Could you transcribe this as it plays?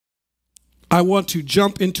I want to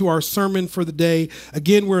jump into our sermon for the day.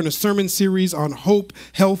 Again, we're in a sermon series on hope,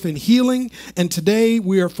 health, and healing. And today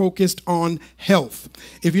we are focused on health.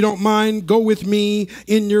 If you don't mind, go with me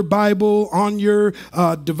in your Bible, on your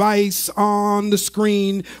device, on the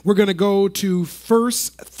screen. We're going to go to 1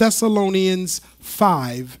 Thessalonians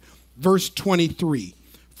 5, verse 23.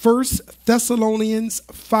 1 Thessalonians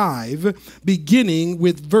 5, beginning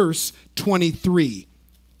with verse 23.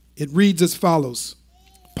 It reads as follows.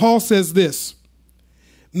 Paul says this,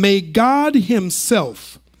 "May God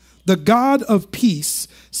himself, the God of peace,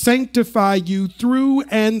 sanctify you through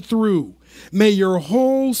and through. May your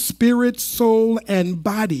whole spirit, soul, and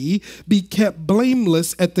body be kept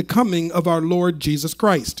blameless at the coming of our Lord Jesus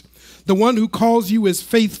Christ. The one who calls you is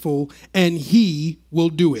faithful, and he will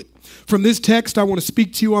do it." From this text, I want to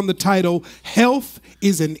speak to you on the title, Health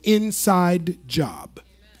is an Inside Job.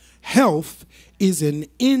 Health is an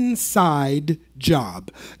inside job.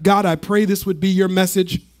 God, I pray this would be your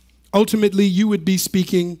message. Ultimately, you would be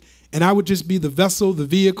speaking, and I would just be the vessel, the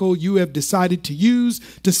vehicle you have decided to use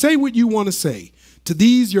to say what you want to say. To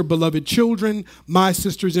these, your beloved children, my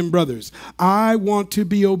sisters and brothers, I want to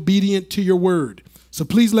be obedient to your word. So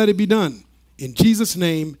please let it be done. In Jesus'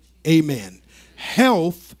 name, amen.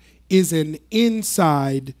 Health is an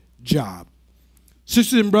inside job.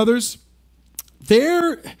 Sisters and brothers,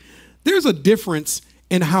 there's a difference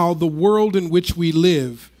in how the world in which we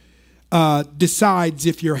live decides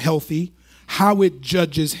if you're healthy, how it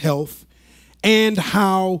judges health, and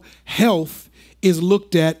how health is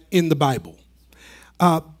looked at in the Bible.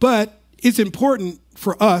 But it's important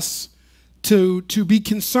for us to be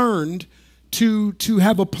concerned, to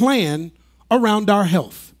have a plan around our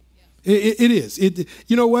health. It is.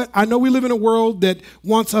 You know what? I know we live in a world that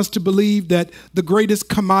wants us to believe that the greatest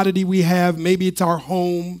commodity we have, maybe it's our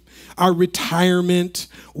home, our retirement,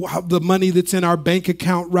 the money that's in our bank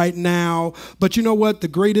account right now. But you know what? The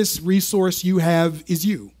greatest resource you have is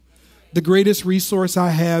you. The greatest resource I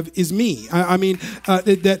have is me. I mean,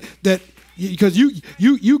 because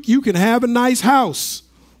you can have a nice house,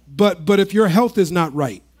 but if your health is not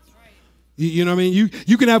right, you know what I mean?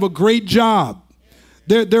 You can have a great job.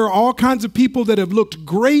 There are all kinds of people that have looked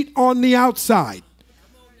great on the outside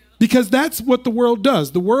because that's what the world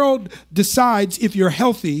does. The world decides if you're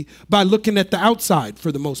healthy by looking at the outside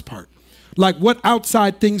for the most part. Like, what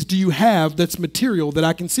outside things do you have that's material that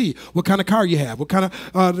I can see? What kind of car you have? What kind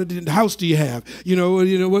of house do you have? You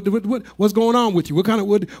know what's going on with you? What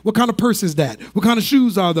kind of purse is that? What kind of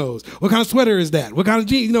shoes are those? What kind of sweater is that? What kind of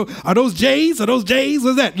jeans? Are those J's? Are those J's?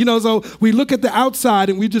 What's that? So we look at the outside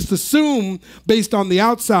and we just assume based on the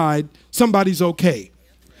outside somebody's okay.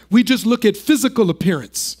 We just look at physical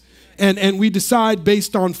appearance. And we decide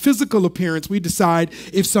based on physical appearance, we decide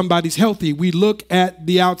if somebody's healthy. We look at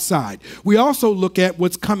the outside. We also look at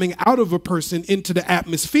what's coming out of a person into the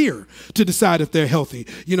atmosphere to decide if they're healthy.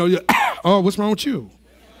 Oh, what's wrong with you?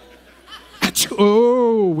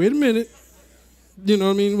 Oh, wait a minute. You know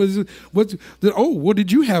what I mean? What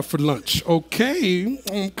did you have for lunch? Okay.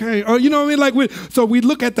 Oh, you know what I mean? So we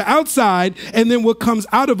look at the outside, and then what comes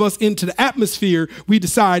out of us into the atmosphere, we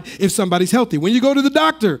decide if somebody's healthy. When you go to the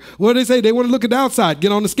doctor, what do they say? They want to look at the outside,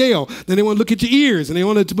 get on the scale. Then they want to look at your ears, and they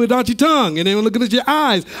want to put out your tongue, and they want to look at your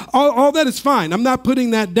eyes. All that is fine. I'm not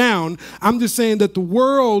putting that down. I'm just saying that the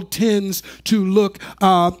world tends to look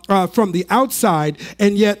from the outside,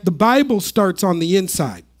 and yet the Bible starts on the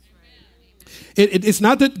inside. It's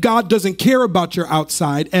not that God doesn't care about your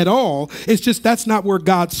outside at all. It's just that's not where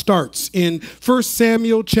God starts. In 1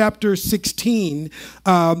 Samuel chapter 16,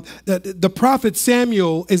 the prophet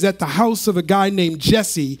Samuel is at the house of a guy named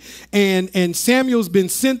Jesse, and Samuel's been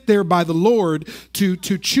sent there by the Lord to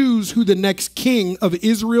choose who the next king of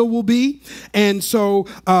Israel will be. And so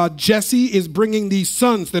Jesse is bringing these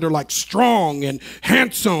sons that are like strong and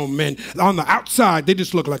handsome, and on the outside they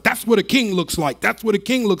just look like that's what a king looks like. That's what a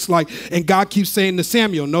king looks like. And God keeps saying to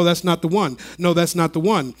Samuel, no, that's not the one. No, that's not the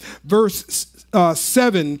one. Verse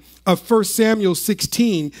 7 of 1 Samuel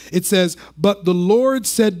 16, it says, "But the Lord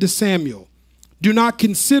said to Samuel, do not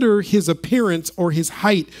consider his appearance or his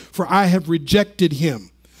height, for I have rejected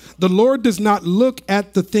him. The Lord does not look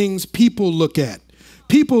at the things people look at.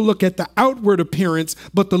 People look at the outward appearance,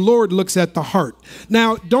 but the Lord looks at the heart."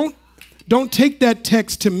 Now, don't take that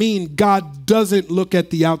text to mean God doesn't look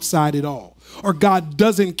at the outside at all, or God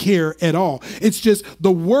doesn't care at all. It's just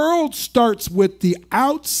the world starts with the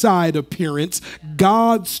outside appearance.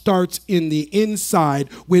 God starts in the inside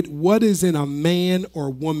with what is in a man or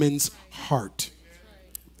woman's heart.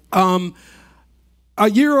 A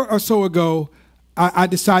year or so ago, I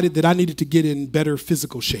decided that I needed to get in better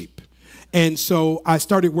physical shape. And so I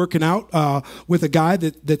started working out with a guy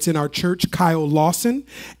that's in our church, Kyle Lawson.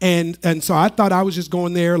 And so I thought I was just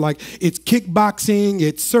going there like it's kickboxing,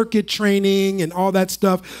 it's circuit training and all that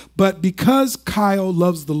stuff. But because Kyle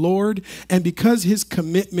loves the Lord and because his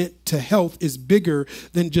commitment to health is bigger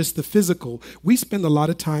than just the physical, we spend a lot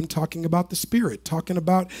of time talking about the spirit, talking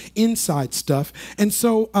about inside stuff. And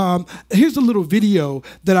so here's a little video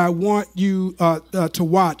that I want you to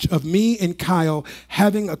watch of me and Kyle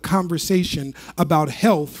having a conversation about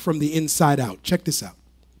health from the inside out. Check this out.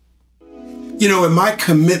 You know, in my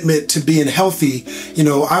commitment to being healthy, you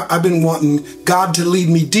know, I've been wanting God to lead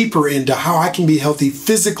me deeper into how I can be healthy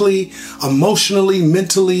physically, emotionally,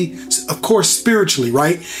 mentally, of course, spiritually,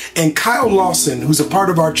 right? And Kyle Lawson, who's a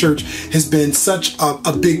part of our church, has been such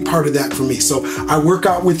a big part of that for me. So I work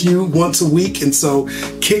out with you once a week, and so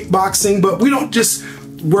kickboxing, but we don't just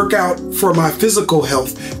work out for my physical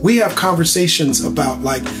health. We have conversations about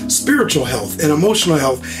like spiritual health and emotional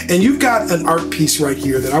health. And you've got an art piece right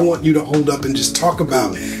here that I want you to hold up and just talk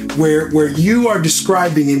about where you are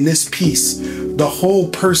describing in this piece the whole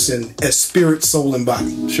person as spirit, soul, and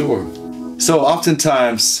body. Sure. So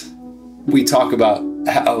oftentimes we talk about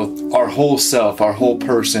how our whole self, our whole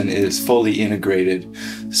person is fully integrated.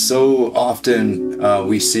 So often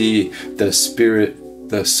we see the spirit,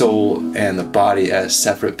 the soul, and the body as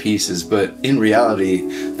separate pieces, but in reality,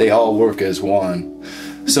 they all work as one.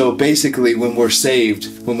 So basically, when we're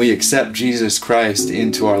saved, when we accept Jesus Christ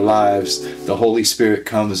into our lives, the Holy Spirit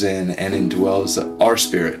comes in and indwells our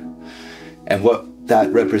spirit. And what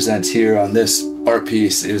that represents here on this art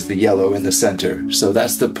piece is the yellow in the center. So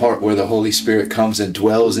that's the part where the Holy Spirit comes and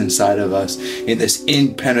dwells inside of us in this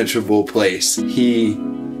impenetrable place. He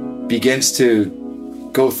begins to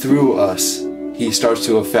go through us. He starts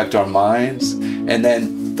to affect our minds. And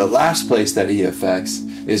then the last place that he affects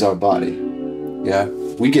is our body. Yeah,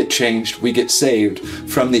 we get changed, we get saved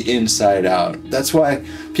from the inside out. That's why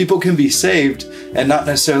people can be saved and not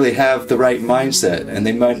necessarily have the right mindset, and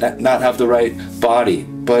they might not have the right body,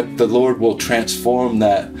 but the Lord will transform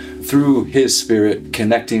that through his spirit,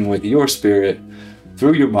 connecting with your spirit,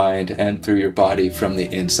 through your mind and through your body from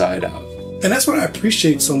the inside out. And that's what I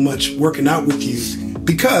appreciate so much working out with you,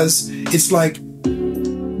 because it's like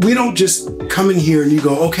we don't just come in here and you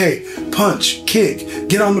go, okay, punch, kick,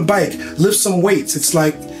 get on the bike, lift some weights. It's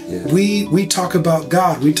like we talk about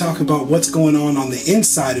God. We talk about what's going on the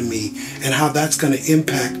inside of me and how that's going to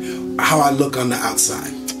impact how I look on the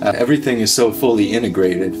outside. Everything is so fully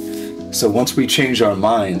integrated. So once we change our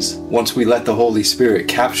minds, once we let the Holy Spirit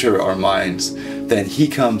capture our minds, then he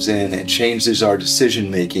comes in and changes our decision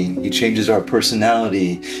making. He changes our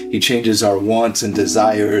personality. He changes our wants and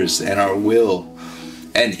desires and our will.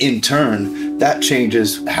 And in turn, that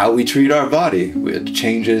changes how we treat our body. It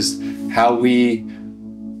changes how we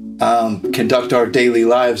conduct our daily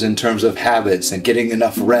lives in terms of habits and getting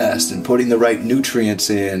enough rest and putting the right nutrients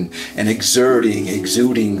in and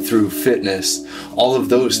exuding through fitness. All of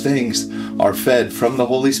those things are fed from the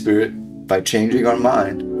Holy Spirit by changing our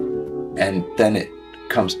mind, and then it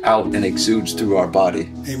comes out and exudes through our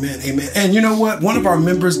body. Amen, amen. And you know what? One of our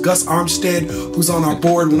members, Gus Armstead, who's on our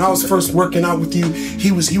board, when I was first working out with you,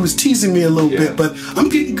 he was teasing me a little bit, but I'm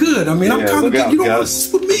getting good. I mean, I'm kind of good. You don't want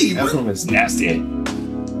to with me. Efrem is nasty.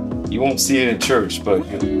 You won't see it in church, but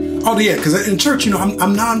oh yeah, because in church, you know,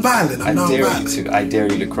 I'm nonviolent. I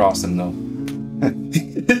dare you to cross him though.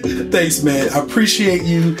 Thanks, man. I appreciate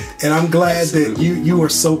you, and I'm glad that you are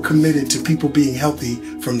so committed to people being healthy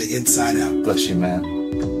from the inside out. Bless you, man.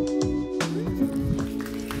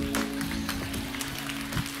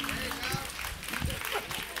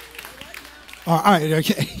 All right,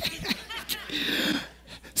 okay.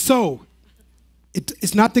 So,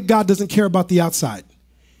 it's not that God doesn't care about the outside,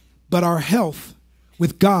 but our health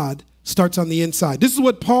with God starts on the inside. This is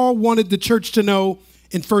what Paul wanted the church to know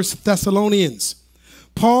in 1 Thessalonians.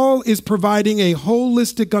 Paul is providing a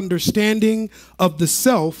holistic understanding of the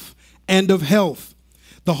self and of health.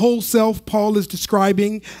 The whole self Paul is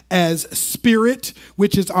describing as spirit,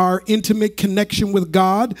 which is our intimate connection with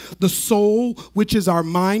God, the soul, which is our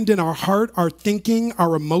mind and our heart, our thinking,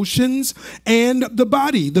 our emotions, and the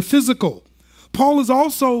body, the physical. Paul is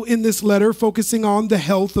also in this letter focusing on the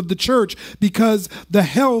health of the church, because the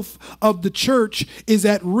health of the church is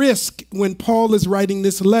at risk when Paul is writing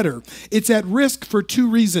this letter. It's at risk for two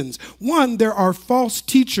reasons. One, there are false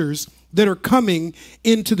teachers that are coming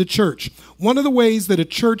into the church. One of the ways that a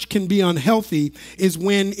church can be unhealthy is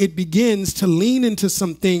when it begins to lean into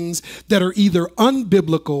some things that are either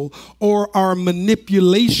unbiblical or are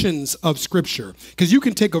manipulations of Scripture. Because you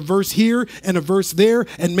can take a verse here and a verse there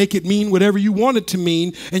and make it mean whatever you want it to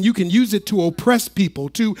mean, and you can use it to oppress people,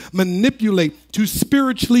 to manipulate, to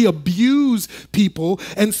spiritually abuse people.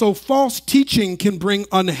 And so false teaching can bring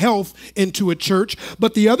unhealth into a church.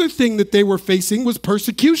 But the other thing that they were facing was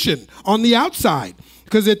persecution on the outside.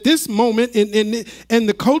 Because at this moment in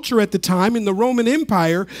the culture at the time, in the Roman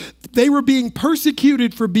Empire, they were being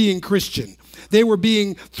persecuted for being Christian. They were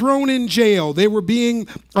being thrown in jail. They were being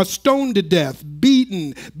stoned to death,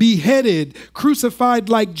 beaten, beheaded, crucified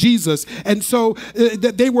like Jesus. And so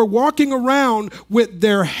they were walking around with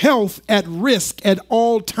their health at risk at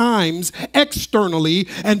all times externally.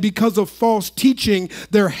 And because of false teaching,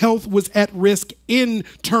 their health was at risk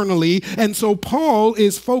internally. And so Paul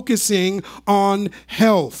is focusing on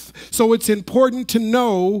health. So it's important to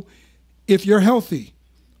know if you're healthy.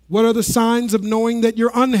 What are the signs of knowing that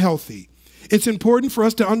you're unhealthy? It's important for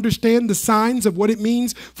us to understand the signs of what it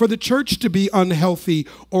means for the church to be unhealthy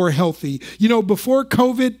or healthy. You know, before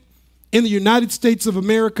COVID, in the United States of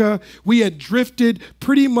America, we had drifted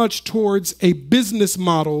pretty much towards a business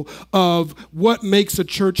model of what makes a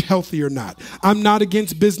church healthy or not. I'm not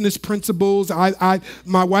against business principles. My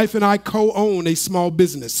wife and I co-own a small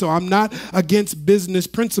business, so I'm not against business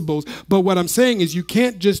principles. But what I'm saying is you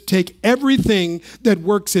can't just take everything that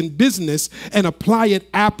works in business and apply it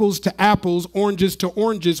apples to apples, oranges to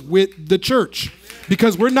oranges with the church.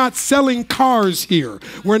 Because we're not selling cars here.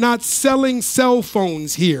 We're not selling cell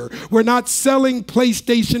phones here. We're not selling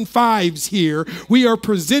PlayStation 5s here. We are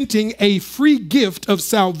presenting a free gift of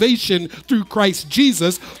salvation through Christ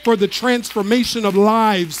Jesus for the transformation of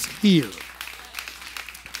lives here.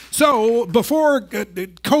 So before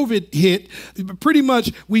COVID hit, pretty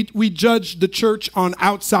much we judged the church on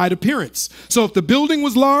outside appearance. So if the building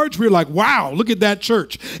was large, we were like, wow, look at that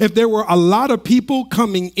church. If there were a lot of people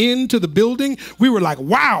coming into the building, we were like,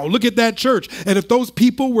 wow, look at that church. And if those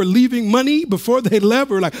people were leaving money before they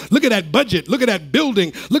left, we were like, look at that budget, look at that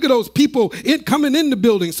building, look at those people coming in the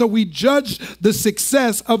building. So we judged the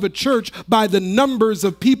success of a church by the numbers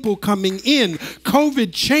of people coming in.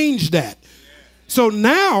 COVID changed that. So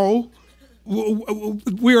now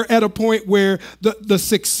we're at a point where the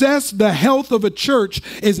success, the health of a church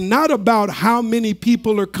is not about how many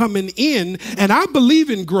people are coming in. And I believe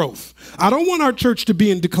in growth. I don't want our church to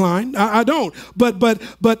be in decline. I don't. But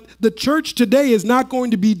the church today is not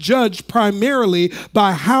going to be judged primarily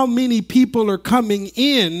by how many people are coming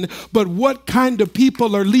in, but what kind of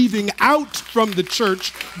people are leaving out from the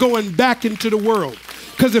church going back into the world.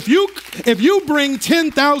 Because if you bring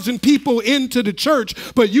 10,000 people into the church,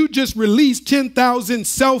 but you just release 10,000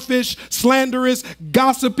 selfish, slanderous,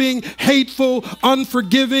 gossiping, hateful,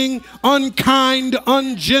 unforgiving, unkind,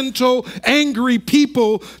 ungentle, angry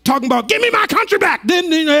people talking about, give me my country back,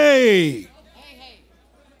 then hey.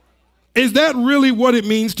 Is that really what it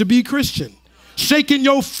means to be Christian? Shaking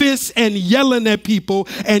your fists and yelling at people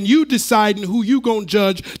and you deciding who you gonna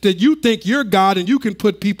judge that you think you're God and you can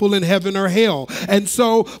put people in heaven or hell. And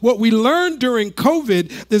so what we learned during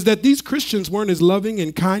COVID is that these Christians weren't as loving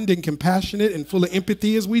and kind and compassionate and full of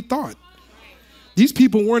empathy as we thought. These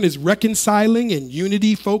people weren't as reconciling and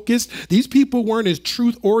unity focused. These people weren't as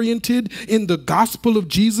truth oriented in the gospel of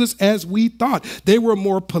Jesus as we thought. They were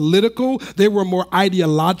more political, they were more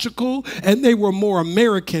ideological, and they were more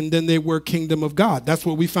American than they were kingdom of God. That's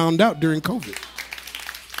what we found out during COVID.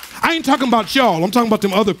 I ain't talking about y'all. I'm talking about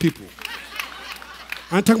them other people.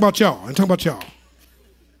 I ain't talking about y'all. I ain't talking about y'all.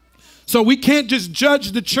 So we can't just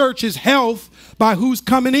judge the church's health by who's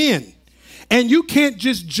coming in. And you can't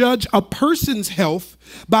just judge a person's health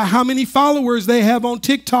by how many followers they have on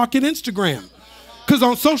TikTok and Instagram. Because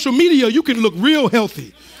on social media, you can look real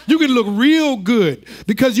healthy. You can look real good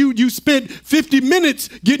because you spent 50 minutes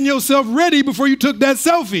getting yourself ready before you took that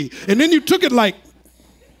selfie. And then you took it like...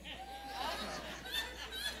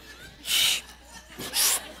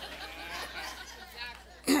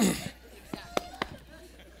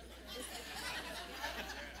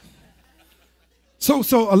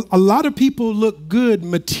 So a lot of people look good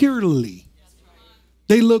materially.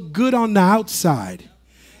 They look good on the outside.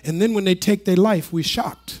 And then when they take their life, we're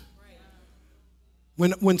shocked.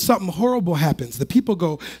 When something horrible happens, the people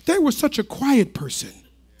go, they were such a quiet person.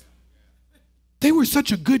 They were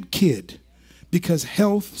such a good kid. Because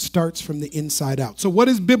health starts from the inside out. So what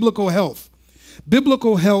is biblical health?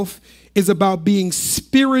 Biblical health is about being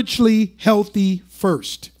spiritually healthy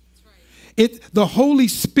first. The Holy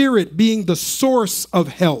Spirit being the source of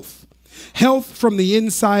health. Health from the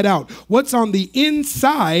inside out. What's on the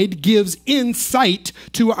inside gives insight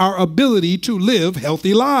to our ability to live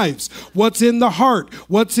healthy lives. What's in the heart,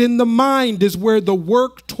 what's in the mind is where the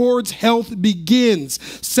work towards health begins.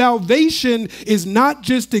 Salvation is not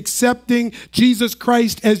just accepting Jesus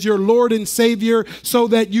Christ as your Lord and Savior so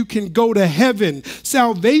that you can go to heaven.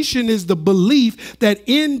 Salvation is the belief that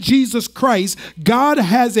in Jesus Christ, God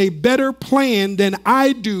has a better plan than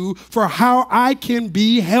I do for how I can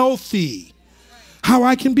be healthy. How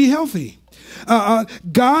I can be healthy.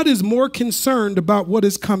 God is more concerned about what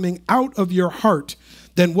is coming out of your heart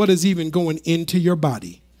than what is even going into your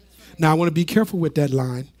body. Now, I want to be careful with that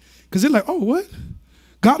line because they're like, oh, what?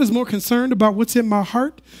 God is more concerned about what's in my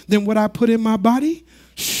heart than what I put in my body?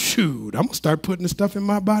 Shoot, I'm going to start putting the stuff in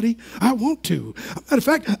my body. I want to. Matter of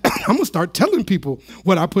fact, I'm going to start telling people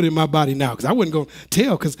what I put in my body now because I wasn't going to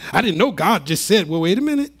tell because I didn't know God just said, well, wait a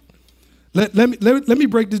minute. Let me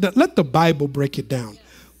break this down. Let the Bible break it down.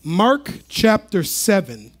 Mark chapter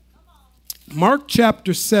 7. Mark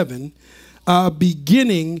chapter 7,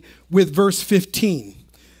 beginning with verse 15.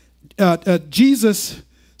 Jesus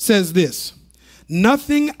says this: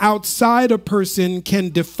 nothing outside a person can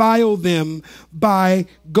defile them by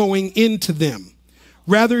going into them.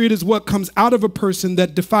 Rather, it is what comes out of a person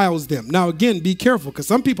that defiles them. Now, again, be careful because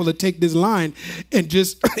some people that take this line and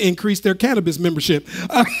just increase their cannabis membership.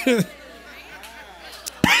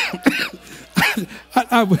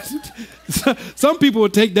 Some people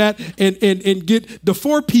would take that and get the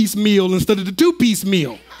 4-piece meal instead of the 2-piece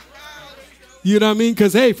meal. You know what I mean?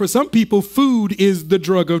 Because, hey, for some people, food is the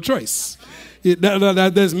drug of choice.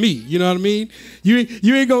 That's me. You know what I mean? You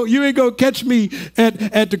ain't gonna catch me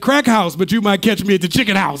at the crack house, but you might catch me at the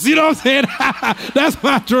chicken house. You know what I'm saying? That's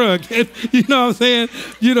my drug. You know what I'm saying?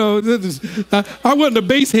 You know, I wasn't a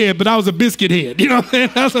base head, but I was a biscuit head. You know what I'm saying?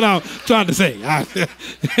 That's what I'm trying to say.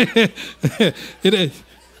 It is.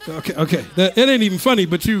 Okay. It ain't even funny,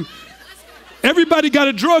 but everybody got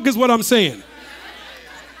a drug is what I'm saying.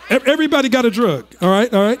 Everybody got a drug. All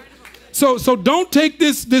right. So don't take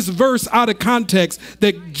this verse out of context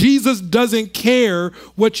that Jesus doesn't care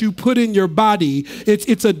what you put in your body.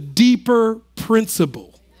 It's a deeper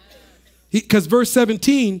principle. Because verse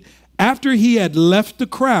 17, after he had left the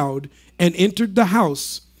crowd and entered the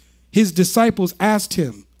house, his disciples asked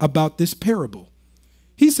him about this parable.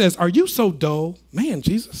 He says, are you so dull? Man,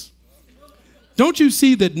 Jesus. Don't you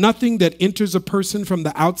see that nothing that enters a person from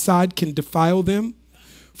the outside can defile them?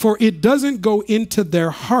 For it doesn't go into their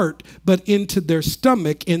heart, but into their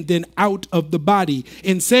stomach and then out of the body.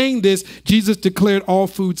 In saying this, Jesus declared all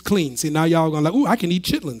foods clean. See, now y'all are going like, ooh, I can eat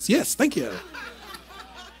chitlins. Yes, thank you.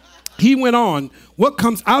 He went on, what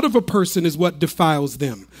comes out of a person is what defiles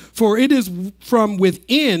them. For it is from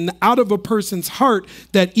within, out of a person's heart,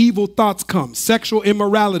 that evil thoughts come. Sexual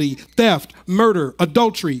immorality, theft, murder,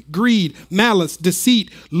 adultery, greed, malice,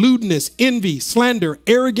 deceit, lewdness, envy, slander,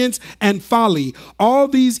 arrogance, and folly. All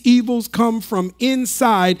these evils come from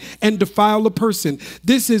inside and defile a person.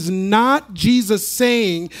 This is not Jesus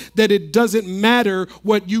saying that it doesn't matter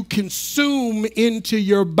what you consume into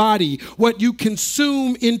your body, what you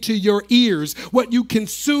consume into your ears, what you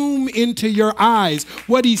consume into your eyes.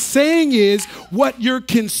 What he's saying is what you're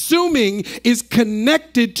consuming is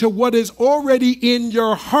connected to what is already in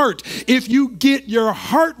your heart. If you get your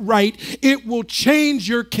heart right, it will change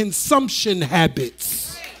your consumption habits.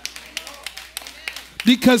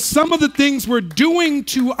 Because some of the things we're doing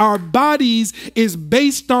to our bodies is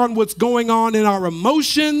based on what's going on in our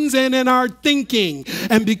emotions and in our thinking.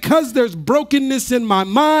 And because there's brokenness in my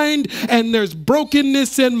mind and there's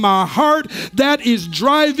brokenness in my heart, that is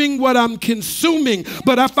driving what I'm consuming.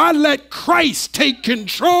 But if I let Christ take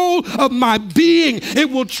control of my being, it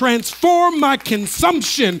will transform my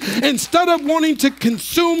consumption. Instead of wanting to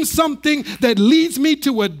consume something that leads me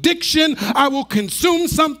to addiction, I will consume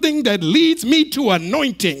something that leads me to anointing.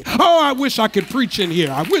 Oh, I wish I could preach in here.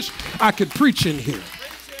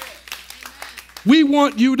 We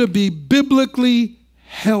want you to be biblically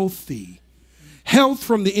healthy. Health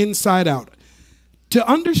from the inside out. To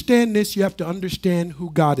understand this, you have to understand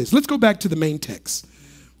who God is. Let's go back to the main text.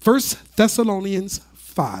 1 Thessalonians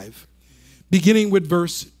 5, beginning with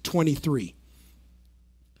verse 23.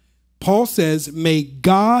 Paul says, may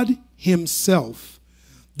God himself,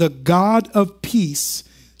 the God of peace,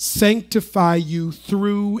 sanctify you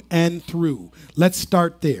through and through. Let's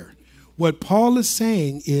start there. What Paul is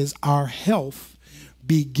saying is our health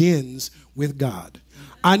begins with God.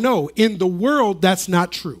 I know in the world that's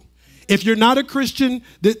not true. If you're not a Christian,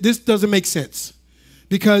 this doesn't make sense.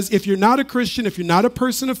 Because if you're not a Christian, if you're not a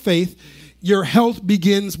person of faith, your health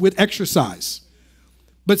begins with exercise.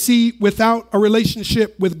 But see, without a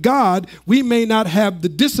relationship with God, we may not have the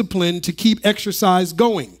discipline to keep exercise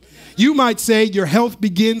going. You might say your health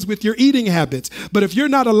begins with your eating habits, but if you're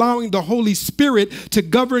not allowing the Holy Spirit to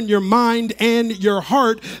govern your mind and your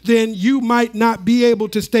heart, then you might not be able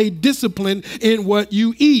to stay disciplined in what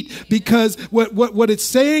you eat, because what it's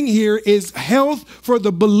saying here is health for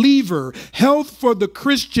the believer, health for the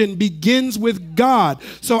Christian begins with God.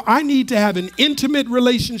 So I need to have an intimate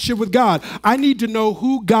relationship with God. I need to know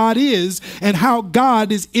who God is and how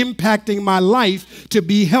God is impacting my life to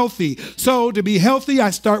be healthy. So to be healthy,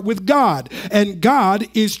 I start with God, and God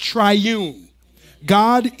is triune.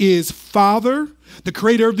 God is Father, the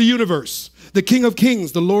creator of the universe, the King of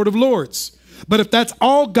Kings, the Lord of Lords. But if that's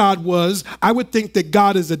all God was, I would think that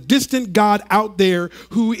God is a distant God out there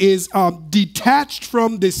who is detached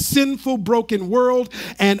from this sinful, broken world,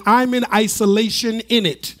 and I'm in isolation in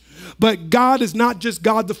it. But God is not just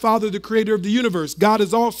God the Father, the creator of the universe. God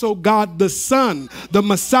is also God the Son, the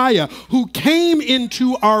Messiah, who came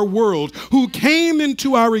into our world, who came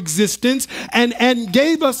into our existence and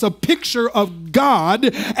gave us a picture of God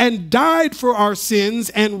and died for our sins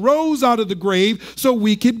and rose out of the grave so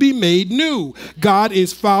we could be made new. God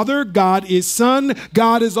is Father, God is Son,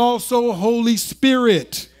 God is also Holy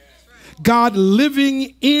Spirit. God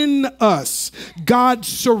living in us, God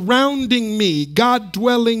surrounding me, God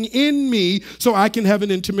dwelling in me so I can have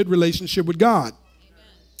an intimate relationship with God.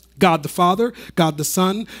 God the Father, God the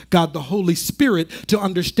Son, God the Holy Spirit. To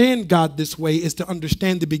understand God this way is to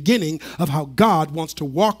understand the beginning of how God wants to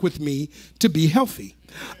walk with me to be healthy.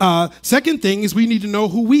 Second thing is we need to know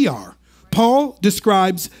who we are. Paul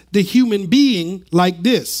describes the human being like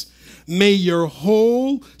this. May your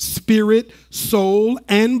whole spirit, soul,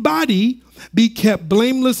 and body be kept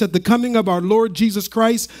blameless at the coming of our Lord Jesus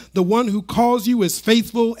Christ. The one who calls you is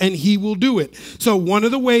faithful, and he will do it. So one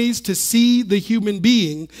of the ways to see the human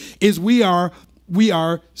being is we are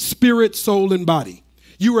spirit, soul, and body.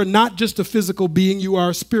 You are not just a physical being, you are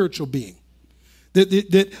a spiritual being.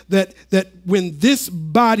 That when this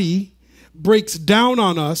body breaks down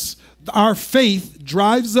on us, our faith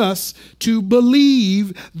drives us to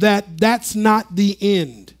believe that that's not the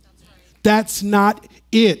end. That's not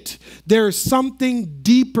it. There's something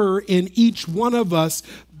deeper in each one of us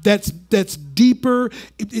that's deeper,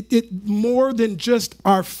 more than just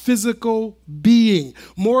our physical being,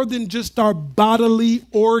 more than just our bodily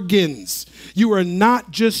organs. You are not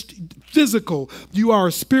just physical. You are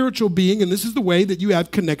a spiritual being, and this is the way that you have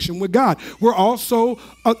connection with God. We're also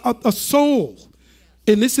a soul.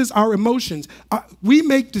 And this is our emotions. We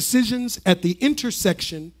make decisions at the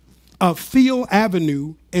intersection of Field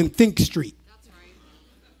Avenue and Think Street.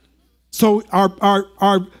 So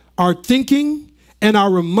our thinking and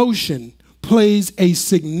our emotion plays a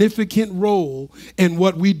significant role in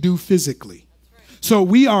what we do physically. So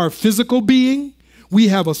we are a physical being, we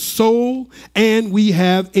have a soul, and we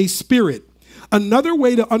have a spirit. Another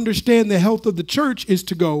way to understand the health of the church is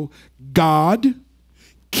to go God,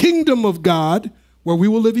 kingdom of God, where we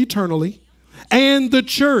will live eternally, and the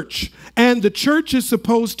church. And the church is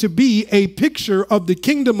supposed to be a picture of the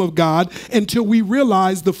kingdom of God until we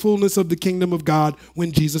realize the fullness of the kingdom of God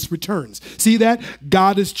when Jesus returns. See that?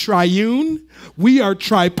 God is triune. We are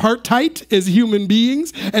tripartite as human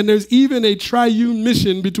beings. And there's even a triune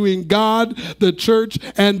mission between God, the church,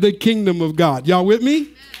 and the kingdom of God. Y'all with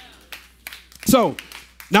me? So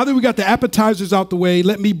now that we got the appetizers out the way,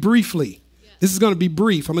 let me briefly, this is going to be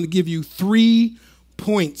brief. I'm going to give you 3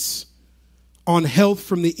 points on health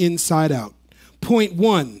from the inside out. Point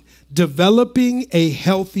 1, developing a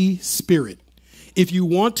healthy spirit. If you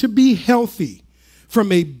want to be healthy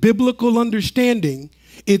from a biblical understanding,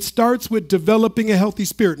 it starts with developing a healthy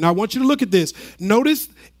spirit. Now I want you to look at this. Notice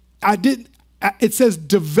it says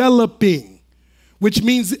developing, which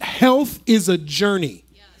means health is a journey.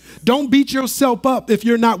 Don't beat yourself up if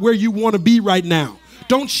you're not where you want to be right now.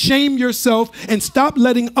 Don't shame yourself and stop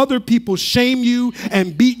letting other people shame you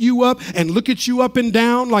and beat you up and look at you up and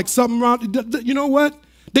down like something wrong. You know what?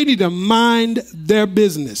 They need to mind their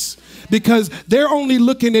business because they're only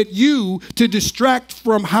looking at you to distract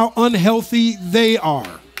from how unhealthy they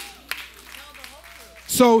are.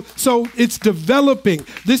 So it's developing.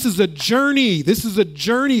 This is a journey. This is a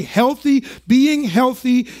journey. Being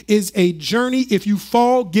healthy is a journey. If you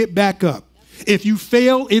fall, get back up. If you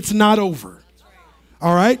fail, it's not over.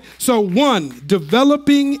 All right. So 1,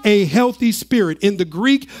 developing a healthy spirit. In the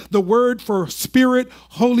Greek, the word for spirit,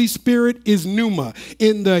 Holy Spirit, is pneuma.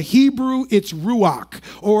 In the Hebrew, it's ruach,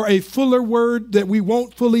 or a fuller word that we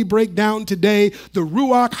won't fully break down today, the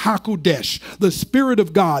ruach hakodesh, the spirit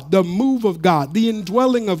of God, the move of God, the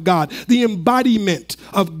indwelling of God, the embodiment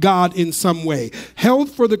of God in some way.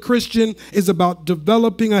 Health for the Christian is about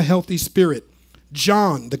developing a healthy spirit.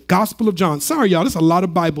 John, the Gospel of John. Sorry, y'all, there's a lot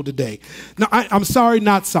of Bible today. Now, I'm sorry,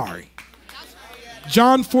 not sorry.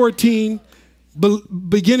 John 14,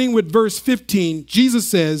 beginning with verse 15, Jesus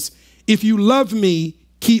says, if you love me,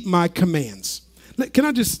 keep my commands. Can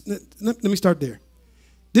I just, let me start there.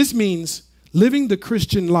 This means living the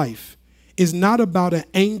Christian life is not about an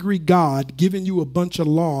angry God giving you a bunch of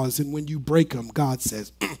laws, and when you break them, God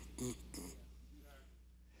says,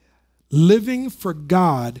 living for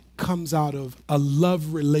God comes out of a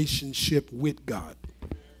love relationship with God.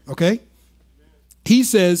 Okay? He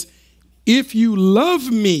says, if you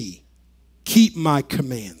love me, keep my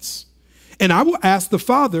commands. And I will ask the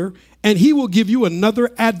Father, and he will give you another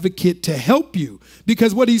advocate to help you.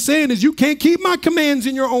 Because what he's saying is you can't keep my commands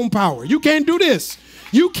in your own power. You can't do this.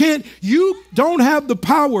 You don't have the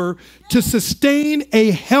power to sustain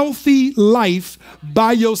a healthy life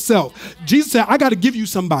by yourself. Jesus said, I got to give you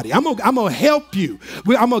somebody. I'm going to help you.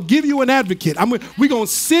 I'm going to give you an advocate. We're going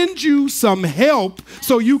to send you some help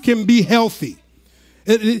so you can be healthy.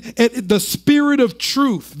 The Spirit of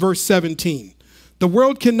truth, verse 17. The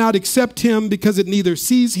world cannot accept him because it neither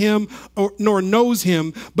sees him nor knows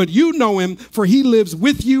him, but you know him, for he lives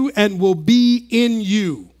with you and will be in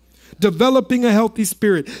you. Developing a healthy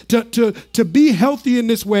spirit. To be healthy in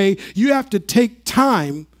this way, you have to take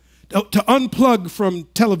time to unplug from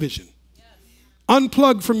television,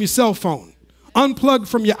 unplug from your cell phone, unplug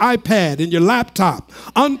from your iPad and your laptop,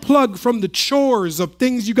 unplug from the chores of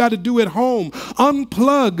things you got to do at home,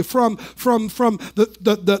 unplug from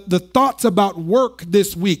the thoughts about work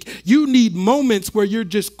this week. You need moments where you're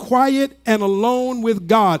just quiet and alone with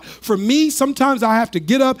God. For me, sometimes I have to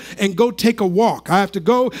get up and go take a walk. I have to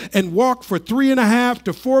go and walk for 3.5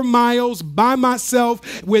 to 4 miles by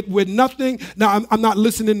myself with nothing. Now, I'm not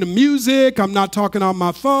listening to music. I'm not talking on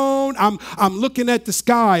my phone. I'm looking at the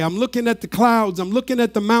sky. I'm looking at the clouds. I'm looking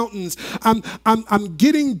at the mountains. I'm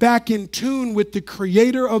getting back in tune with the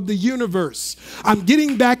creator of the universe. I'm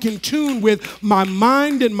getting back in tune with my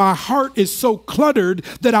mind, and my heart is so cluttered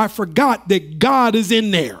that I forgot that God is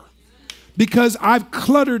in there. Because I've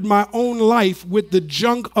cluttered my own life with the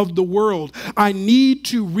junk of the world. I need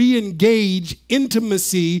to re-engage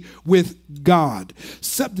intimacy with God.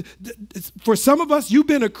 For some of us, you've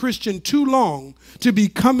been a Christian too long to be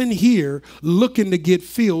coming here looking to get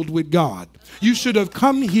filled with God. You should have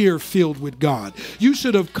come here filled with God. You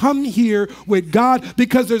should have come here with God,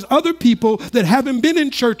 because there's other people that haven't been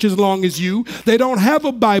in church as long as you. They don't have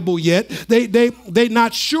a Bible yet. They're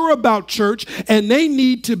not sure about church, and they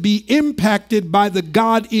need to be impacted by the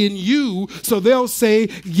God in you, so they'll say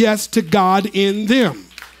yes to God in them.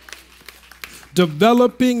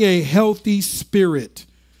 Developing a healthy spirit.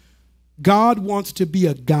 God wants to be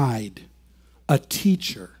a guide, a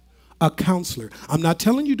teacher, a counselor. I'm not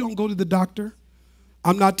telling you don't go to the doctor.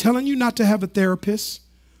 I'm not telling you not to have a therapist.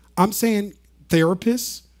 I'm saying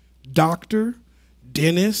therapist, doctor,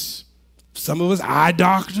 dentist, some of us eye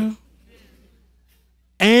doctor,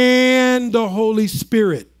 and the Holy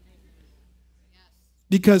Spirit.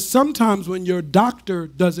 Because sometimes when your doctor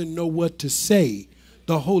doesn't know what to say,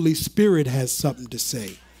 the Holy Spirit has something to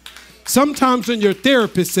say. Sometimes when your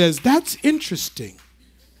therapist says, that's interesting.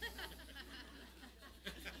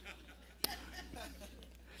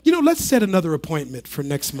 You know, let's set another appointment for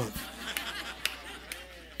next month.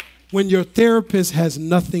 When your therapist has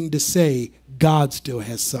nothing to say, God still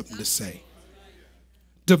has something to say.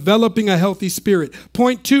 Developing a healthy spirit.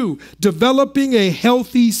 Point 2, developing a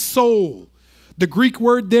healthy soul. The Greek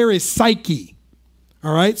word there is psyche.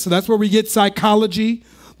 All right, so that's where we get psychology.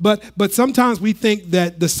 But sometimes we think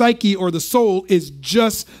that the psyche or the soul is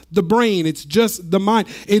just the brain. It's just the mind.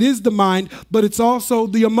 It is the mind, but it's also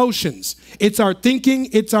the emotions. It's our thinking.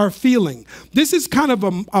 It's our feeling. This is kind of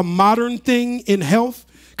a modern thing in health.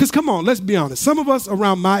 Because come on, let's be honest. Some of us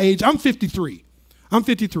around my age, I'm 53.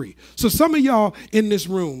 So some of y'all in this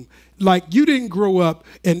room, like you didn't grow up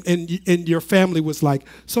and your family was like,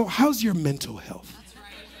 so how's your mental health? That's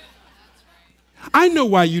right. I know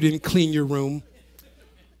why you didn't clean your room.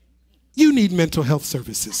 You need mental health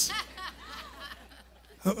services.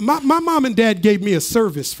 My mom and dad gave me a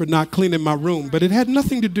service for not cleaning my room, but it had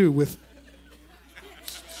nothing to do with.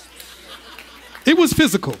 It was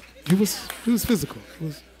physical. It was physical.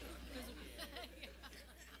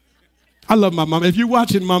 I love my mom. If you're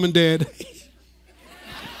watching, Mom and Dad.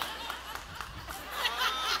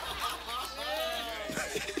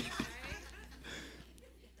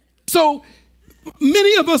 So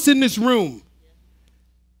many of us in this room,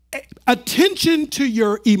 attention to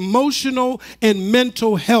your emotional and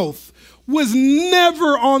mental health was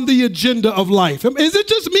never on the agenda of life. Is it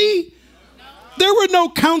just me? There were no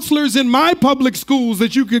counselors in my public schools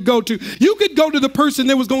that you could go to. You could go to the person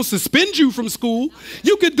that was going to suspend you from school.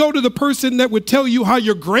 You could go to the person that would tell you how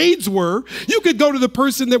your grades were. You could go to the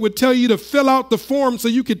person that would tell you to fill out the form so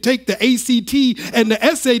you could take the ACT and the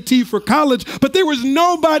SAT for college. But there was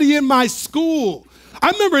nobody in my school.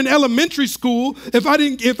 I remember in elementary school, if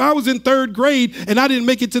I was in third grade and I didn't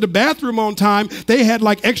make it to the bathroom on time, they had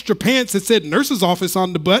like extra pants that said nurse's office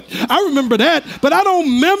on the butt. I remember that, but I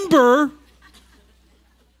don't remember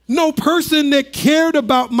no person that cared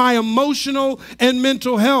about my emotional and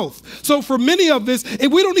mental health. So for many of us,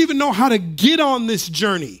 we don't even know how to get on this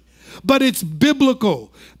journey, but it's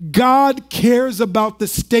biblical. God cares about the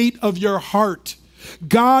state of your heart.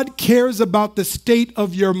 God cares about the state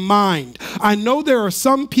of your mind. I know there are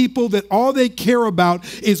some people that all they care about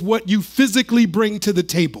is what you physically bring to the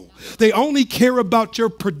table. They only care about your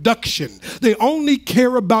production. They only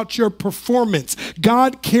care about your performance.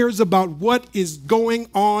 God cares about what is going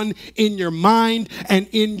on in your mind and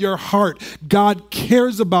in your heart. God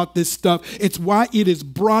cares about this stuff. It's why it is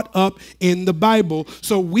brought up in the Bible.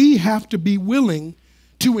 So we have to be willing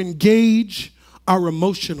to engage our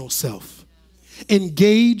emotional self,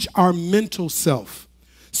 engage our mental self,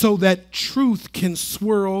 so that truth can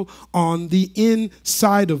swirl on the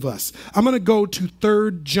inside of us. I'm going to go to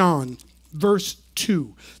 3 John, verse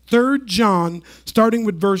 2. 3 John, starting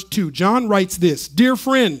with verse 2. John writes this: "Dear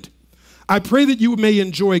friend, I pray that you may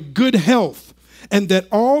enjoy good health and that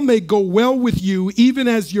all may go well with you, even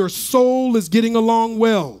as your soul is getting along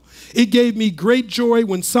well. It gave me great joy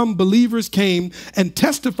when some believers came and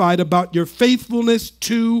testified about your faithfulness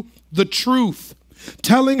to the truth,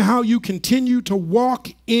 telling how you continue to walk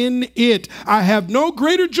in it. I have no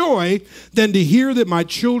greater joy than to hear that my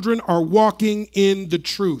children are walking in the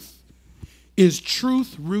truth." Is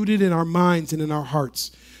truth rooted in our minds and in our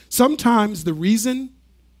hearts? Sometimes the reason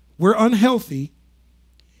we're unhealthy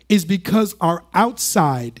is because our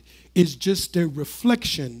outside is just a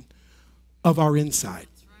reflection of our inside.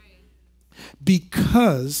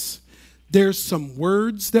 Because there's some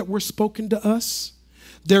words that were spoken to us,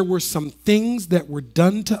 there were some things that were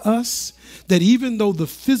done to us, that even though the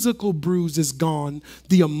physical bruise is gone,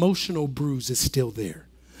 the emotional bruise is still there.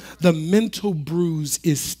 The mental bruise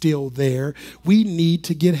is still there. We need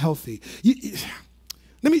to get healthy.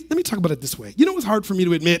 Let me talk about it this way. You know what's hard for me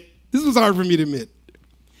to admit? This was hard for me to admit.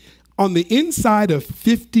 On the inside of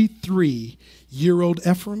 53-year-old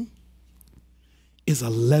Efrem is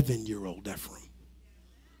 11-year-old Efrem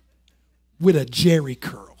with a Jerry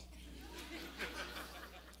curl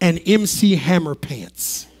and MC Hammer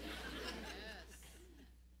pants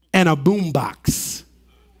and a boombox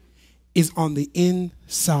is on the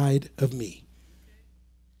inside of me.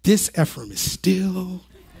 This Efrem is still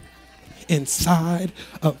inside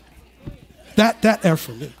of that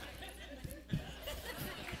Efrem.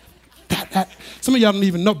 That some of y'all don't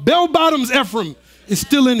even know. Bell bottoms Efrem is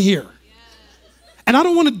still in here. And I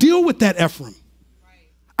don't want to deal with that Efrem.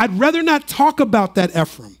 I'd rather not talk about that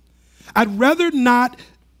Efrem. I'd rather not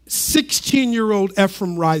 16-year-old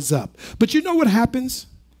Efrem rise up. But you know what happens?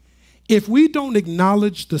 If we don't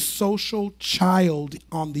acknowledge the social child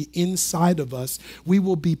on the inside of us, we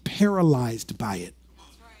will be paralyzed by it.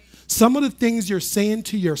 Some of the things you're saying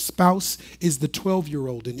to your spouse is the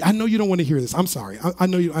 12-year-old. And I know you don't want to hear this. I'm sorry. I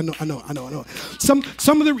know.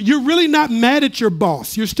 Some of the, you're really not mad at your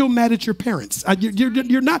boss. You're still mad at your parents.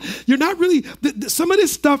 You're not really, some of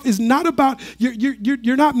this stuff is not about,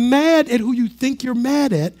 you're not mad at who you think you're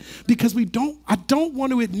mad at, because I don't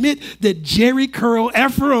want to admit that Jerry Curl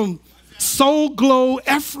Efrem, Soul Glow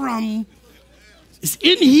Efrem is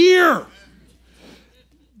in here.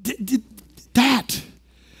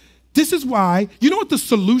 This is why, you know what the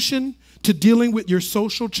solution to dealing with your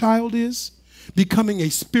social child is? Becoming a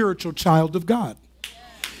spiritual child of God.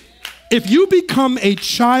 If you become a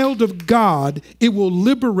child of God, it will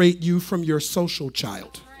liberate you from your social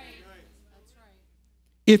child.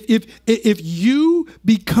 If you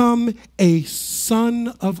become a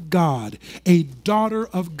son of God, a daughter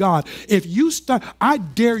of God, if you start, I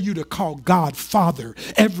dare you to call God Father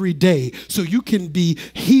every day so you can be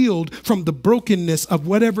healed from the brokenness of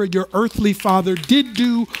whatever your earthly father did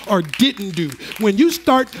do or didn't do. When you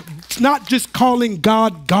start not just calling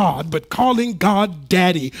God God, but calling God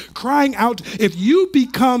Daddy, crying out, if you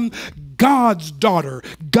become God's daughter,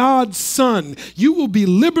 God's son, you will be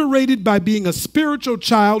liberated by being a spiritual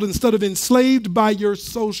child instead of enslaved by your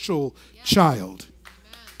social child.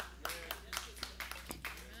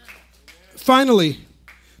 Finally,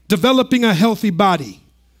 developing a healthy body,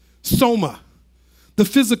 soma, the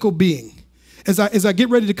physical being. as I get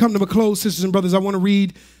ready to come to a close, sisters and brothers, I want to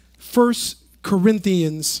read 1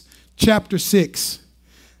 Corinthians chapter 6.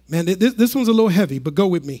 Man, this one's a little heavy, but go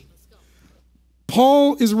with me.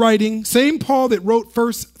 Paul is writing, same Paul that wrote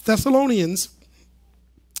 1 Thessalonians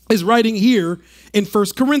is writing here in 1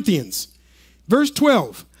 Corinthians. Verse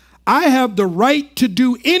 12, I have the right to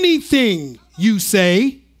do anything you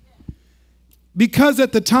say, because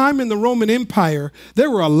at the time in the Roman Empire,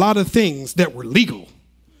 there were a lot of things that were legal.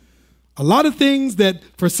 A lot of things that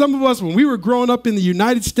for some of us, when we were growing up in the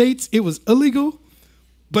United States, it was illegal.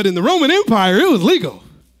 But in the Roman Empire, it was legal.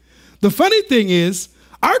 The funny thing is,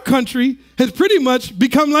 our country has pretty much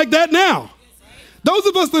become like that now. Those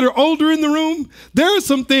of us that are older in the room, there are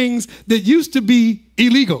some things that used to be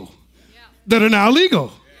illegal that are now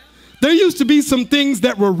legal. There used to be some things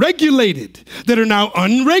that were regulated that are now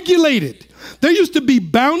unregulated. There used to be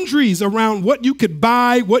boundaries around what you could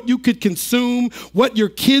buy, what you could consume, what your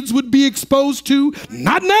kids would be exposed to.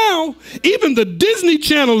 Not now. Even the Disney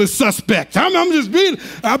Channel is suspect. I love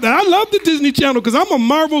the Disney Channel because I'm a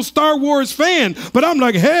Marvel Star Wars fan. But I'm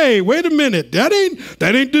like, hey, wait a minute. That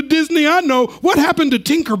ain't the Disney I know. What happened to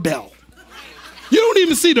Tinkerbell? You don't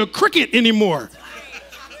even see the cricket anymore.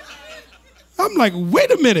 I'm like, wait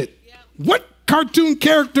a minute. What cartoon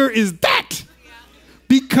character is that?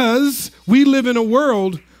 Because we live in a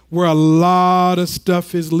world where a lot of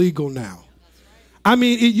stuff is legal now. I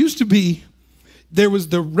mean, it used to be, there was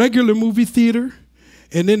the regular movie theater,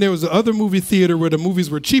 and then there was the other movie theater where the movies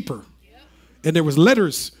were cheaper. And there was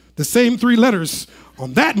letters, the same 3 letters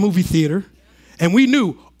on that movie theater. And we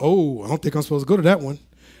knew, oh, I don't think I'm supposed to go to that one.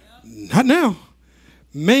 Not now.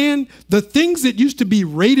 Man, the things that used to be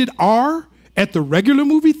rated R at the regular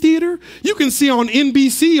movie theater, you can see on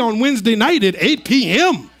NBC on Wednesday night at 8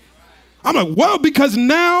 p.m. I'm like, well, because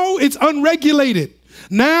now it's unregulated.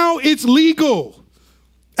 Now it's legal.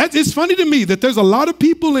 It's funny to me that there's a lot of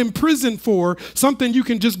people in prison for something you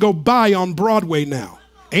can just go buy on Broadway now.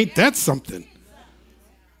 Ain't that something?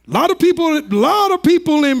 A lot of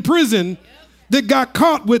people in prison that got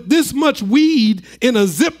caught with this much weed in a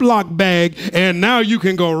Ziploc bag, and now you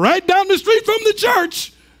can go right down the street from the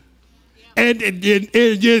church. And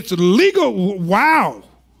it's legal. Wow.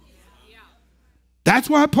 That's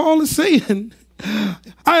why Paul is saying,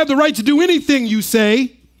 I have the right to do anything you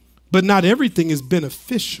say, but not everything is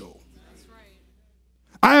beneficial.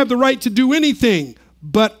 I have the right to do anything,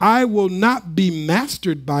 but I will not be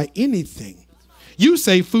mastered by anything. You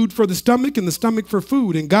say food for the stomach and the stomach for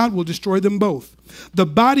food, and God will destroy them both. The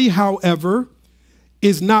body, however,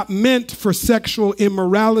 is not meant for sexual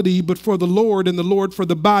immorality, but for the Lord, and the Lord for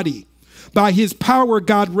the body. By his power,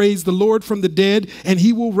 God raised the Lord from the dead, and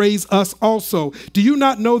he will raise us also. Do you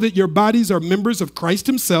not know that your bodies are members of Christ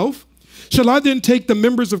himself? Shall I then take the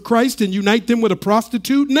members of Christ and unite them with a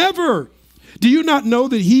prostitute? Never. Do you not know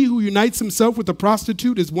that he who unites himself with a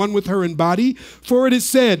prostitute is one with her in body? For it is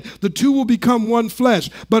said, the two will become one flesh.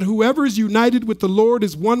 But whoever is united with the Lord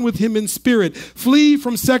is one with him in spirit. Flee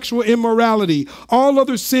from sexual immorality. All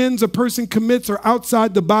other sins a person commits are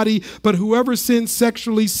outside the body, but whoever sins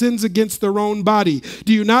sexually sins against their own body.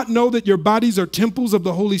 Do you not know that your bodies are temples of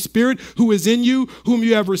the Holy Spirit who is in you, whom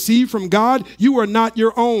you have received from God? You are not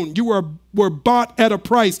your own. You were bought at a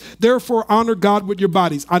price. Therefore, honor God with your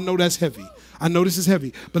bodies. I know that's heavy. I know this is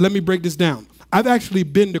heavy, but let me break this down. I've actually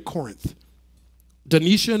been to Corinth.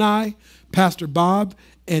 Donecia and I, Pastor Bob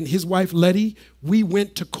and his wife Letty, we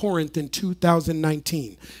went to Corinth in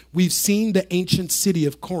 2019. We've seen the ancient city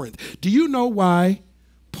of Corinth. Do you know why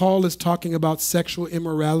Paul is talking about sexual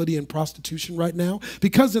immorality and prostitution right now?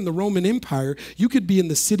 Because in the Roman Empire, you could be in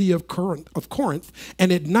the city of Corinth,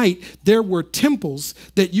 and at night there were temples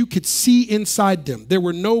that you could see inside them. There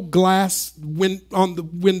were no glass on the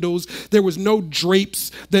windows. There was no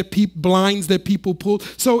drapes blinds that people pulled.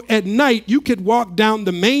 So at night you could walk down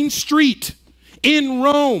the main street in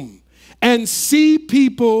Rome and see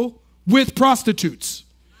people with prostitutes.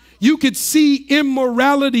 You could see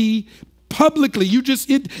immorality publicly.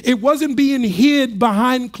 It wasn't being hid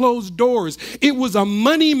behind closed doors. It was a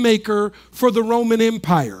money maker for the Roman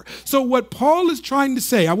Empire. So what Paul is trying to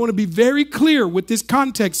say, I want to be very clear with this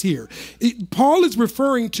context here. Paul is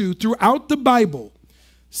referring to, throughout the Bible,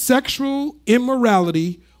 sexual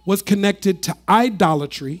immorality was connected to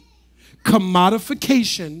idolatry,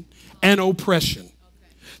 commodification, and oppression.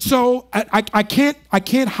 So I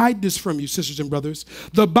can't hide this from you, sisters and brothers.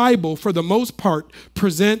 The Bible, for the most part,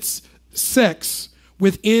 presents sex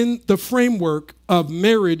within the framework of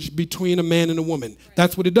marriage between a man and a woman.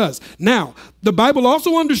 That's what it does. Now, the Bible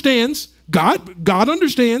also understands God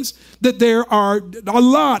understands that there are a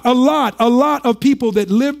lot of people that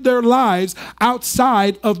live their lives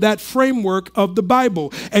outside of that framework of the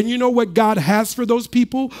Bible. And you know what God has for those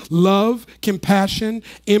people? Love, compassion,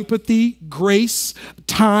 empathy, grace,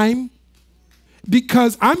 time.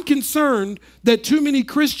 Because I'm concerned that too many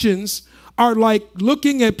Christians are like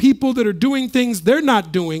looking at people that are doing things they're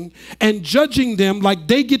not doing and judging them like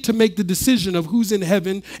they get to make the decision of who's in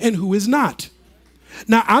heaven and who is not.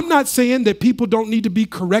 Now, I'm not saying that people don't need to be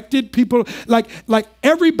corrected. People, like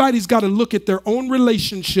everybody's got to look at their own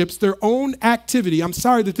relationships, their own activity. I'm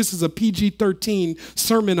sorry that this is a PG-13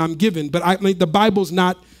 sermon I'm giving, but the Bible's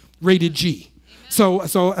not rated G. So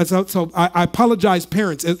I apologize,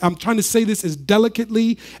 parents. I'm trying to say this as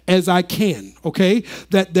delicately as I can, okay?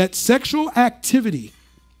 That sexual activity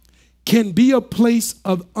can be a place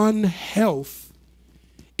of unhealth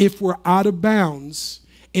if we're out of bounds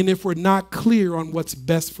and if we're not clear on what's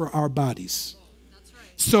best for our bodies. That's right.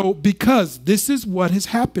 So because this is what has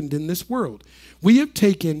happened in this world, we have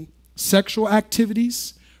taken sexual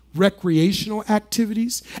activities, recreational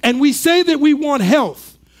activities, and we say that we want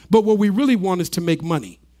health, but what we really want is to make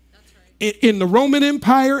money. In the Roman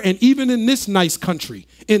Empire and even in this nice country,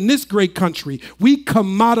 in this great country, we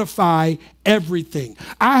commodify everything.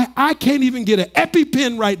 I can't even get an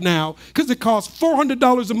EpiPen right now because it costs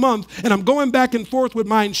 $400 a month, and I'm going back and forth with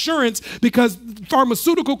my insurance because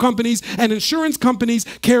pharmaceutical companies and insurance companies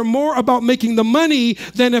care more about making the money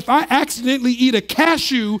than if I accidentally eat a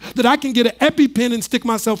cashew that I can get an EpiPen and stick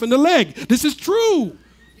myself in the leg. This is true.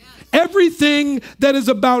 Everything that is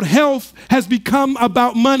about health has become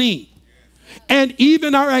about money. And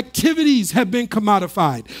even our activities have been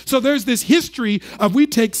commodified. So there's this history of we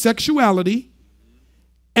take sexuality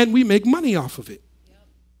and we make money off of it.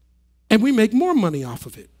 And we make more money off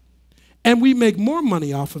of it. And we make more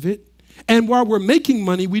money off of it. And while we're making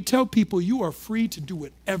money, we tell people you are free to do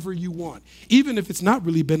whatever you want, even if it's not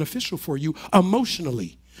really beneficial for you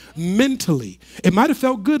emotionally, mentally. It might have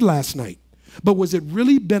felt good last night. But was it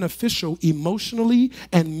really beneficial emotionally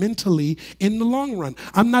and mentally in the long run?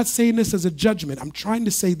 I'm not saying this as a judgment. I'm trying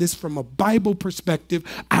to say this from a Bible perspective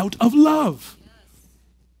out of love. Yes.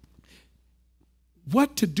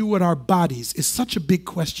 What to do with our bodies is such a big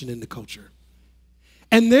question in the culture.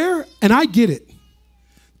 And I get it.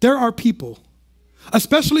 There are people,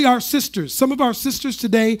 especially our sisters. Some of our sisters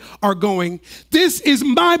today are going, this is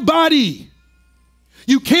my body.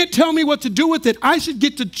 You can't tell me what to do with it. I should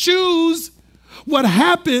get to choose what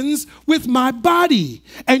happens with my body.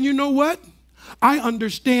 And you know what? I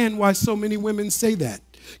understand why so many women say that.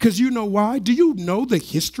 Because you know why? Do you know the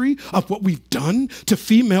history of what we've done to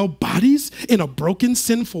female bodies in a broken,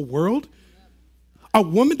 sinful world?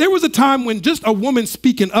 There was a time when just a woman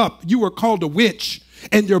speaking up, you were called a witch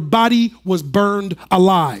and your body was burned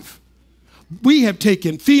alive. We have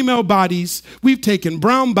taken female bodies, we've taken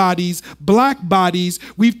brown bodies, black bodies,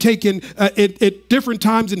 we've taken, at different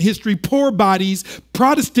times in history, poor bodies,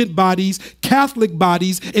 Protestant bodies, Catholic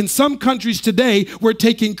bodies. In some countries today, we're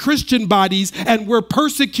taking Christian bodies and we're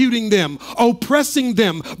persecuting them, oppressing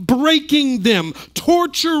them, breaking them,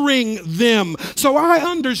 torturing them. So I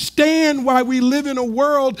understand why we live in a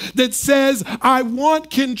world that says, I want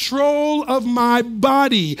control of my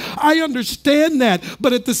body. I understand that.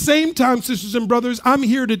 But at the same time, sisters and brothers, I'm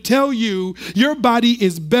here to tell you, your body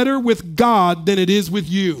is better with God than it is with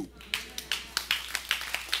you.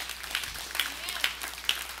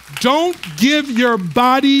 Don't give your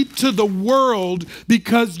body to the world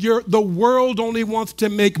because the world only wants to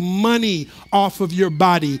make money off of your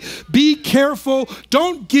body. Be careful.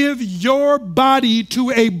 Don't give your body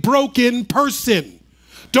to a broken person.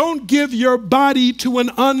 Don't give your body to an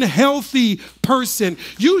unhealthy person.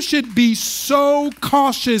 You should be so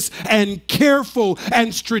cautious and careful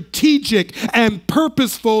and strategic and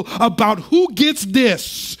purposeful about who gets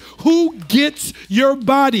this, who gets your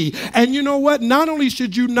body. And you know what? Not only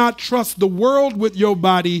should you not trust the world with your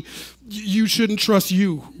body, you shouldn't trust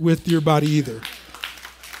you with your body either.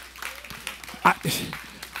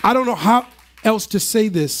 I don't know how else to say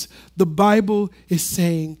this. The Bible is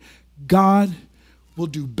saying God will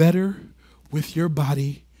do better with your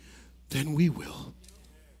body than we will.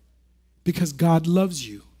 Because God loves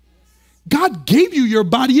you. God gave you your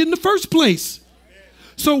body in the first place.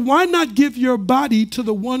 So why not give your body to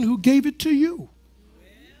the one who gave it to you?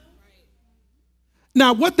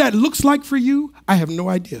 Now, what that looks like for you, I have no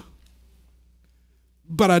idea.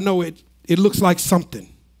 But I know it looks like something.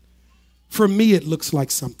 For me, it looks like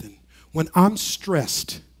something. When I'm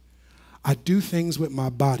stressed, I do things with my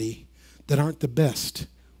body that aren't the best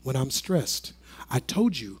when I'm stressed. I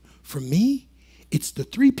told you, for me, it's the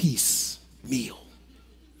 3-piece meal.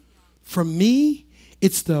 For me,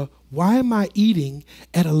 it's the why am I eating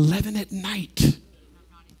at 11 at night?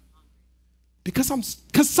 Because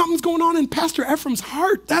something's going on in Pastor Efrem's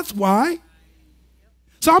heart. That's why.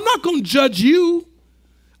 So I'm not going to judge you.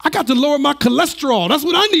 I got to lower my cholesterol. That's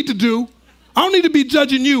what I need to do. I don't need to be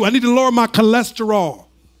judging you. I need to lower my cholesterol.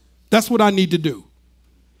 That's what I need to do.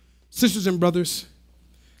 Sisters and brothers,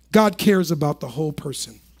 God cares about the whole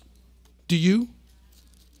person. Do you?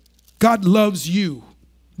 God loves you.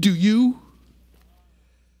 Do you?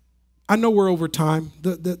 I know we're over time.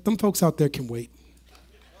 Them folks out there can wait.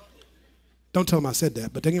 Don't tell them I said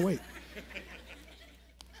that, but they can wait.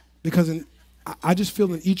 Because I just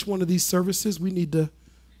feel in each one of these services, we need to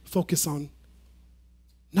focus on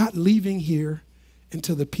not leaving here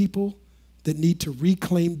until the people that need to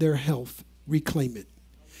reclaim their health, reclaim it.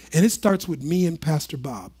 And it starts with me and Pastor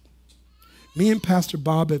Bob. Me and Pastor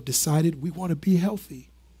Bob have decided we want to be healthy.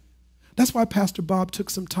 That's why Pastor Bob took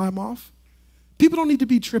some time off. People don't need to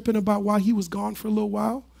be tripping about why he was gone for a little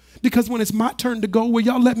while. Because when it's my turn to go, will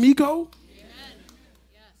y'all let me go? Yes.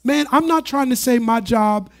 Man, I'm not trying to say my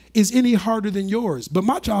job is any harder than yours, but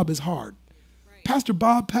my job is hard. Right. Pastor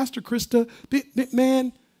Bob, Pastor Krista,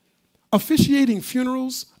 man, officiating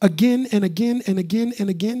funerals again and again and again and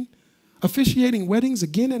again, officiating weddings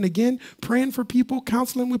again and again, praying for people,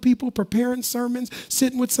 counseling with people, preparing sermons,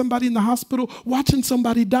 sitting with somebody in the hospital, watching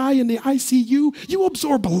somebody die in the ICU. You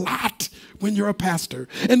absorb a lot when you're a pastor.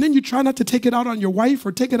 And then you try not to take it out on your wife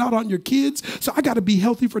or take it out on your kids. So I got to be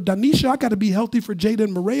healthy for Donecia. I got to be healthy for Jada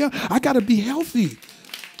and Maria. I got to be healthy.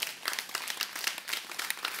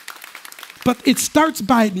 But it starts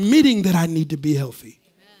by admitting that I need to be healthy.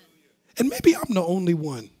 And maybe I'm the only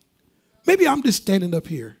one. Maybe I'm just standing up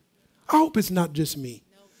here. I hope it's not just me.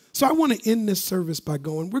 So I want to end this service by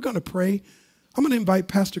we're going to pray. I'm going to invite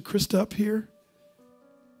Pastor Krista up here.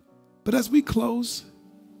 But as we close,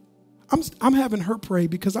 I'm having her pray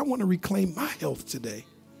because I want to reclaim my health today.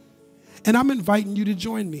 And I'm inviting you to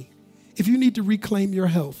join me. If you need to reclaim your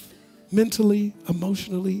health, mentally,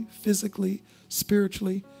 emotionally, physically,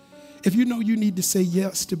 spiritually, if you know you need to say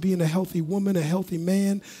yes to being a healthy woman, a healthy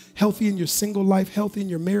man, healthy in your single life, healthy in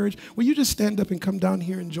your marriage, will you just stand up and come down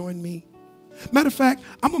here and join me? Matter of fact,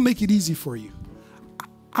 I'm going to make it easy for you.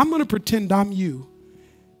 I'm going to pretend I'm you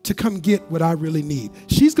to come get what I really need.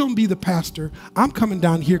 She's going to be the pastor. I'm coming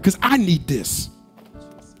down here because I need this.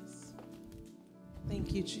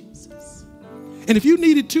 Thank you, Jesus. And if you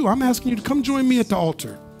need it too, I'm asking you to come join me at the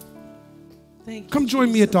altar. Come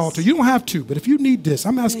join me at the altar. You don't have to, but if you need this,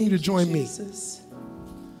 I'm asking you to join me.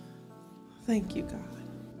 Thank you, God.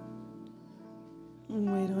 We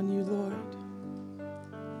wait on you, Lord.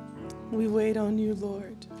 We wait on you,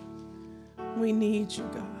 Lord. We need you,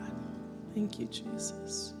 God. Thank you,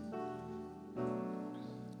 Jesus.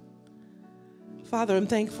 Father, I'm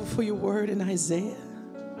thankful for your word in Isaiah,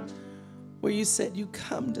 where you said you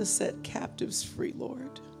come to set captives free,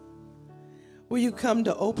 Lord. Where you come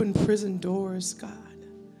to open prison doors, God.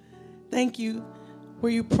 Thank you where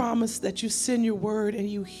you promise that you send your word and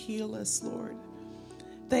you heal us, Lord.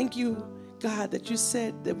 Thank you, God, that you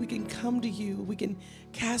said that we can come to you. We can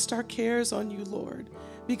cast our cares on you, Lord,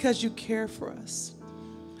 because you care for us.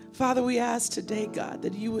 Father, we ask today, God,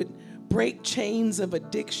 that you would break chains of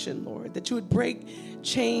addiction, Lord, that you would break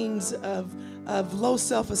chains of low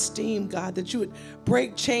self-esteem, God, that you would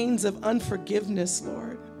break chains of unforgiveness,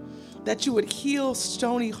 Lord. That you would heal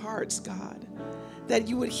stony hearts, God. That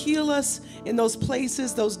you would heal us in those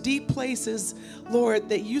places, those deep places, Lord,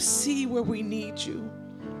 that you see where we need you.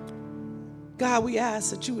 God, we ask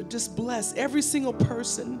that you would just bless every single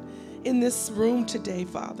person in this room today,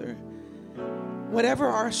 Father. Whatever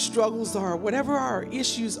our struggles are, whatever our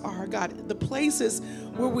issues are, God, the places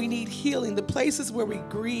where we need healing, the places where we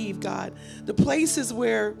grieve, God, the places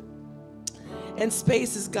where and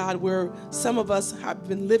spaces, God, where some of us have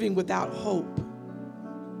been living without hope.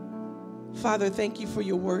 Father, thank you for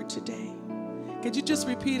your word today. Could you just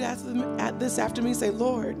repeat this after me? Say,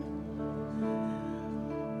 Lord,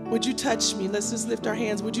 would you touch me? Let's just lift our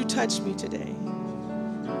hands. Would you touch me today?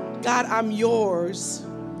 God, I'm yours.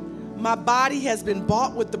 My body has been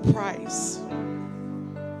bought with the price.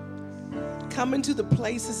 Come into the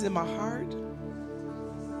places in my heart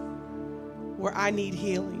where I need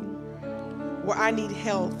healing, where I need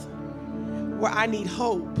health, where I need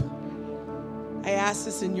hope. I ask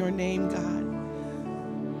this in your name,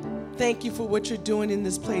 God. Thank you for what you're doing in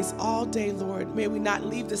this place all day, Lord. May we not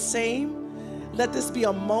leave the same. Let this be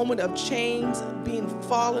a moment of chains being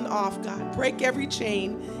fallen off, God. Break every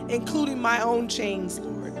chain, including my own chains,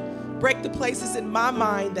 Lord. Break the places in my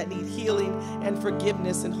mind that need healing and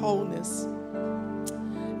forgiveness and wholeness.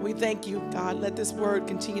 We thank you, God. Let this word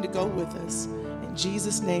continue to go with us. In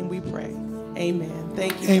Jesus' name we pray. Amen.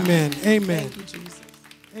 Thank you, God. Amen. Amen. Thank you, Jesus.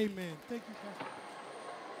 Amen. Thank you, Pastor.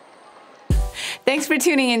 Thanks for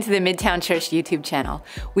tuning into the Midtown Church YouTube channel.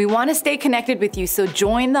 We want to stay connected with you, so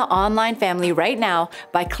join the online family right now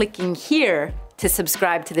by clicking here to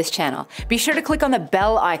subscribe to this channel. Be sure to click on the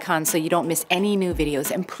bell icon so you don't miss any new videos,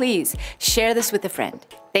 and please share this with a friend.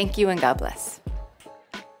 Thank you and God bless.